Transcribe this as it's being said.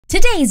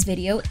Today's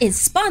video is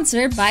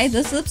sponsored by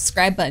the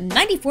subscribe button.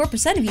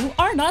 94% of you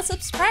are not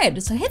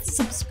subscribed, so hit the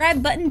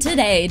subscribe button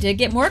today to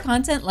get more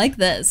content like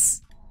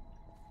this.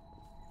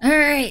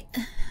 Alright,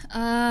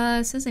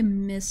 it says I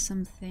missed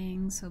some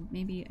things, so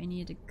maybe I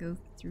need to go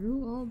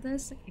through all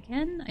this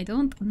again? I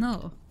don't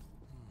know.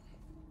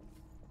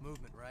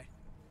 Movement, right?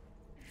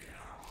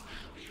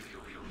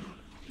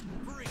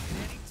 Bring it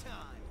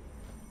anytime.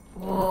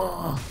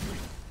 Whoa.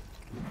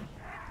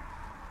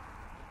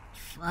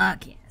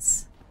 Fuck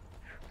yes.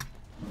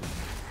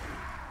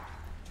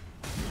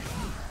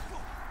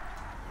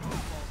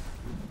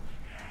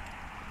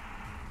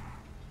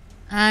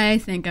 I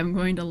think I'm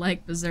going to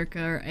like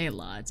Berserker a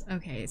lot.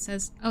 Okay, it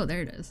says... Oh,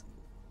 there it is.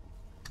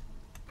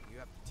 You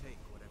have to take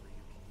whatever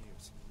you can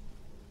use.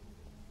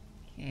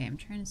 Okay, I'm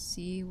trying to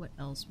see what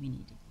else we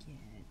need to get.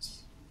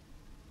 It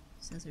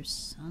says there's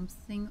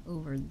something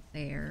over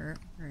there.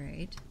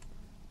 Right.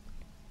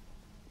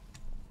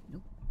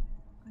 Nope.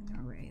 Going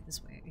our way,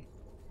 this way.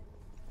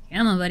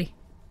 Come on, buddy.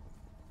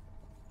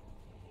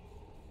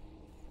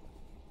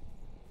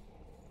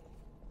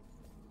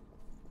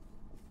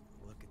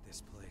 Look at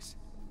this place.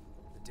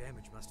 The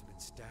damage must have been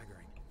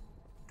staggering.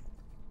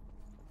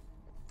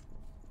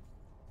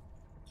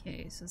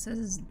 Okay, so it says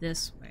it's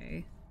this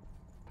way.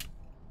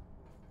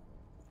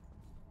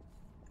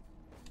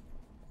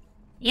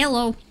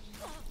 Yellow.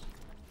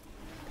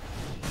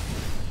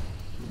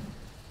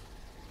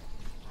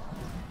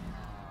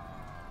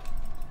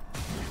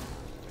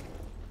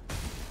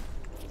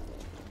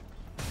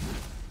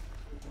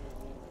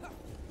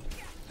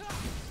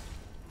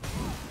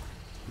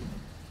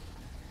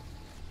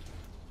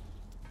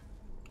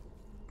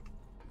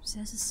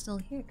 Says it's still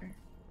here.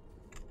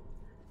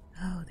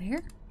 Oh,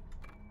 there?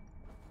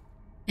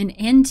 An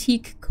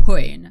antique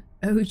coin.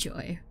 Oh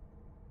joy.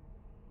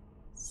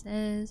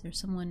 Says there's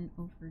someone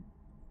over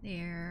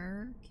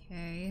there.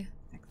 Okay,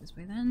 back this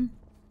way then.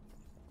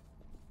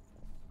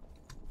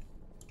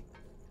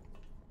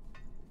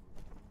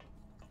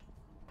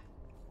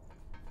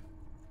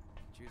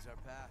 Choose our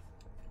path.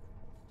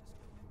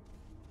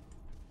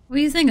 What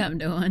do you think I'm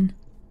doing?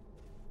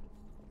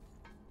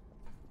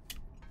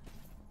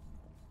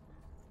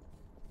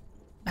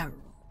 Barrel.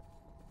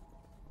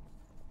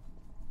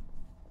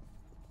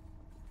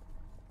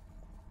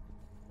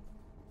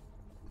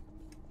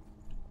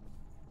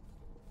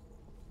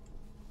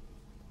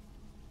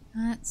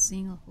 Not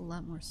seeing a whole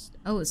lot more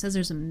oh, it says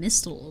there's a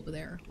mistle over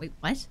there. Wait,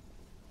 what?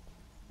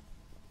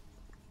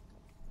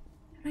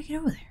 How did I get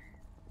over there?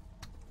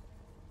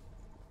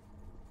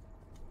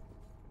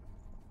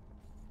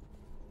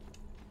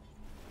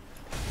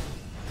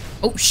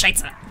 Oh,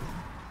 shite!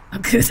 A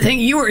good thing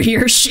you were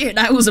here. Shit,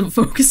 I wasn't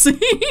focusing.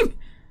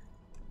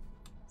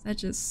 Is that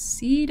just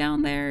C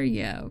down there?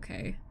 Yeah,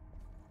 okay.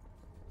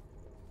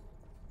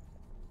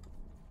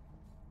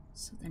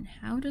 So then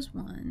how does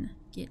one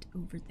get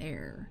over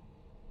there?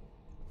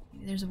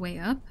 Maybe there's a way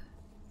up?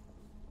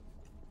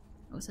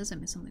 Oh, it says I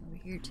missed something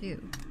over here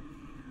too.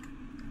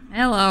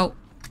 Hello!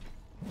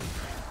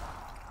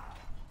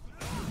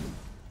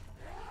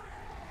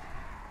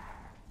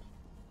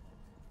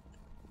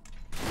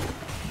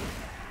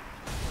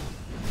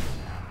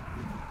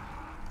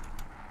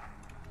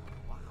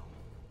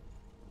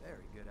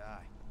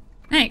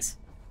 Thanks.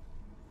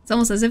 It's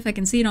almost as if I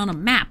can see it on a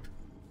map.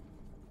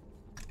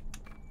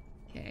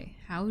 Okay,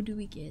 how do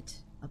we get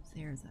up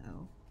there,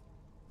 though?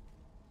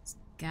 It's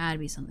gotta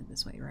be something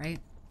this way, right?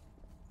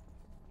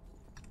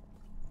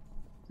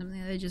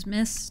 Something that I just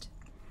missed?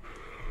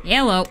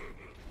 Hello!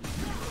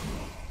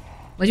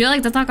 Would you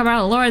like to talk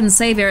about Lord and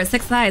Savior at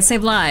Sixth Eye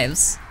Save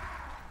Lives?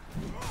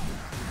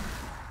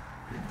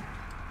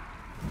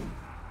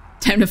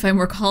 Time to find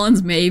more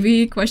Collins,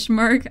 maybe? Question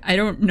mark. I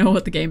don't know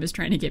what the game is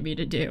trying to get me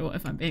to do,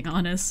 if I'm being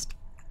honest.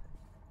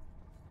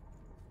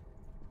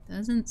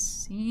 Doesn't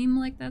seem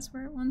like that's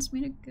where it wants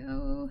me to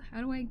go.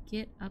 How do I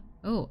get up?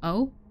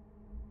 Oh.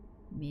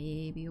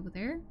 Maybe over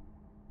there?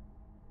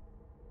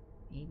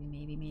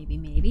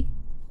 Maybe.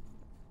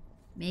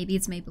 Maybe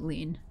it's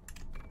Maybelline.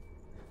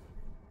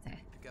 Okay.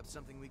 Pick up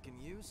something we can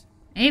use?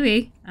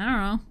 Maybe. I don't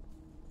know.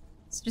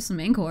 It's just some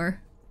Inkor.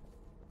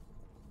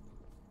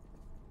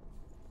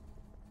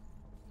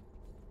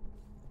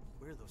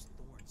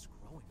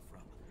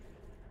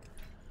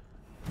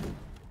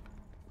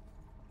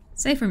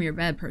 Say from your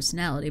bad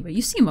personality, but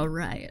you seem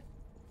alright.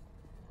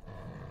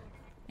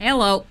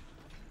 Hello.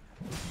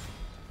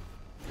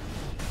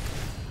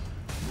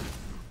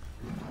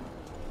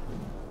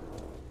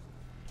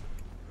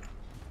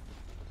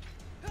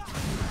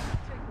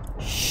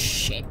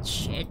 Shit.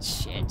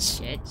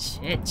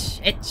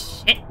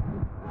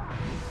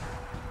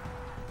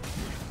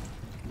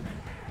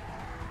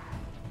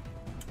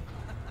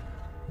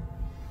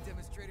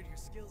 Demonstrated your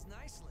skills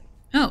nicely.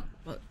 Oh,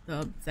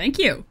 well, thank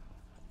you.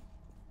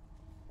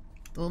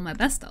 Doing my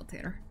best out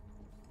there.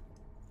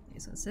 Okay,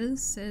 so it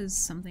says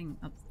something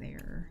up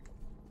there.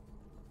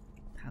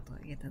 How do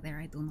I get to there?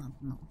 I do not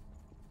know.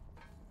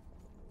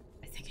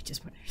 I think I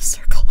just went in a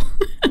circle.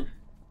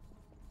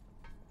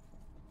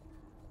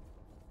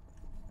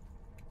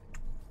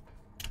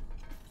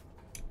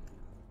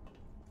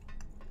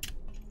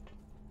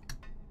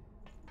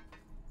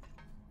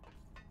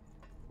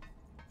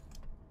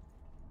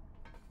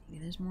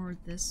 there's more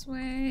this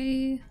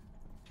way.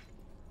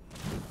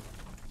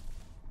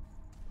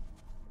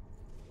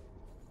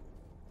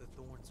 The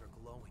thorns are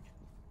glowing.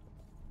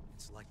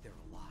 It's like they're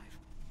alive.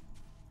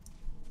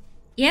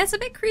 Yeah, it's a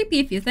bit creepy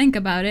if you think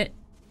about it.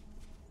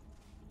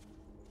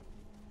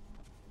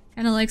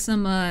 Kind of like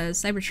some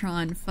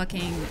Cybertron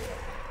fucking...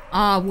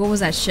 what was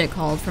that shit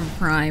called from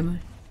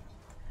Prime?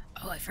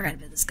 Oh, I forgot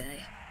about this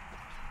guy.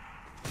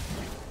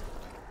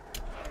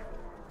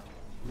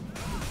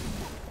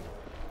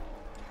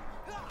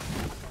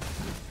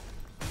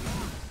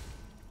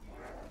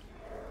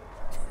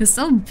 It's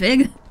so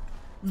big.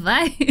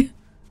 Bye.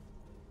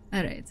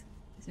 Alright.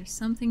 Is there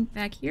something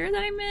back here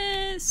that I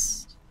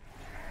missed?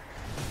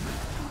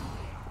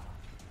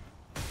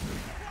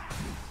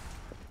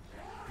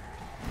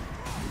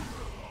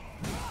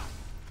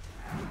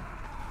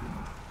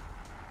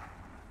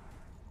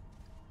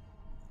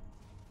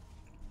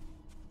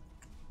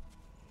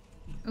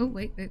 Oh,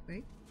 wait.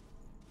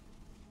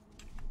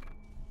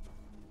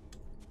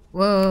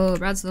 Whoa,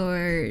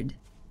 broadsword.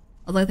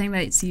 Although I think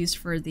that's used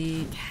for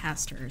the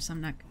caster, so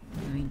I'm not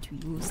going to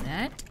use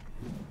that.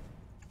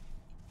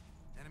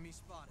 Enemy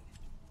spotted.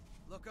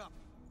 Look up.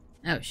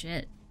 Oh,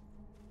 shit.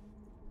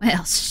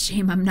 Well,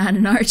 shame I'm not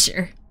an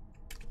archer.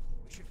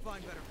 We should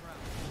find better ground.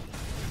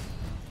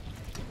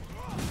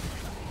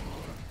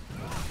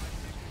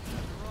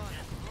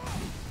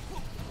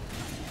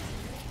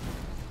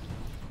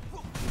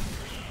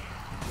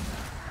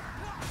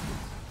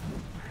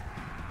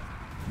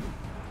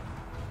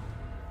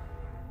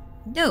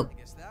 Dope. I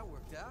guess that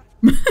worked out.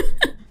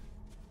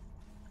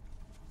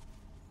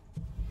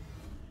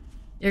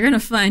 You're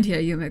gonna find here,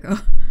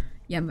 Yumiko.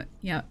 Yep.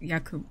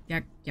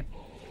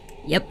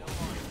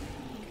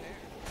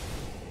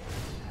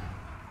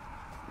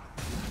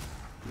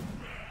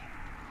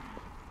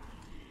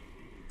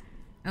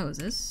 Oh, is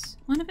this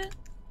one of it?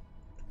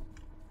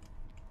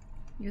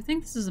 You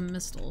think this is a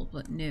mistle,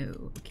 but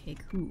no. Okay,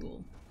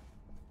 cool.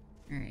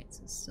 Alright,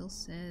 so it still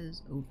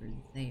says over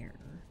there.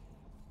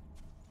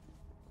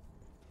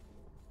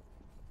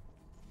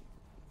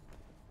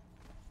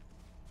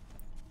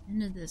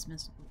 Into this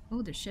missile.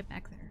 Oh, there's shit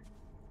back there.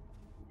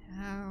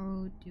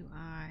 How do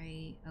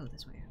I... Oh,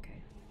 this way,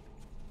 okay.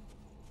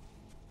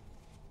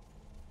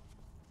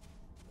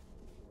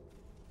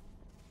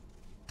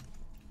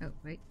 Oh,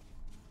 wait.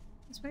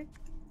 This way?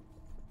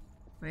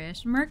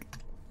 Question mark?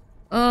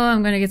 Oh,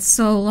 I'm gonna get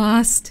so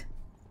lost.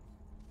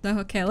 So,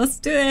 okay, let's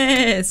do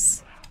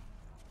this!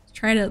 Let's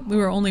try to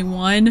lure only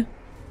one.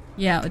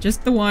 Yeah,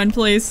 just the one,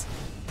 please.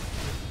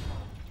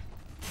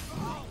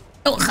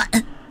 Oh,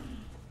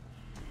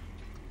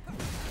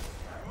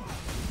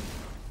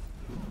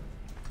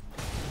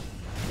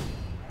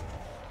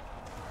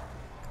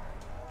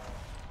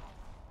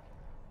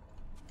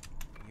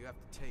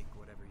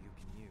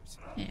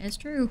 yeah, it's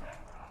true.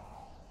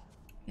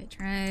 Okay,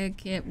 try to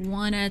get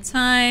one at a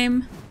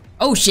time.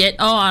 Oh shit!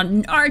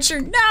 Oh,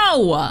 Archer,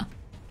 no!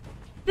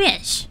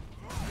 Bitch!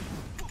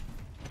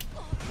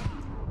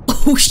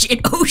 Oh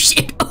shit! Oh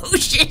shit! Oh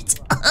shit!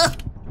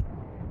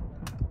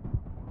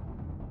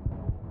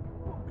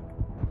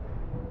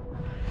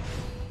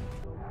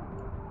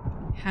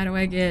 How do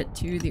I get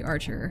to the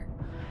Archer?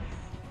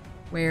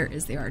 Where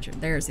is the Archer?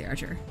 There's the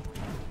Archer.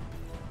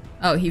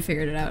 Oh, he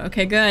figured it out.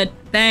 Okay, good.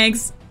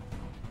 Thanks.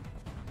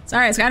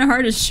 Sorry, it's kind of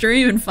hard to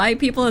stream and fight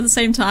people at the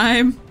same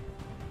time.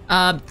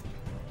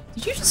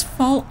 Did you just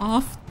fall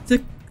off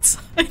the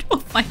side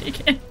while fighting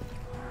it?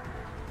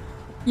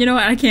 You know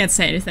what? I can't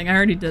say anything. I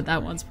already did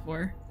that once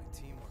before.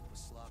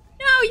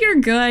 No,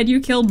 you're good. You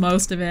killed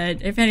most of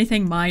it. If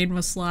anything, mine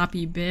was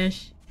sloppy,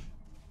 bish.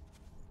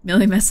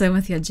 Merely messing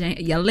with you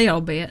a little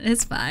bit.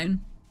 It's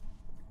fine.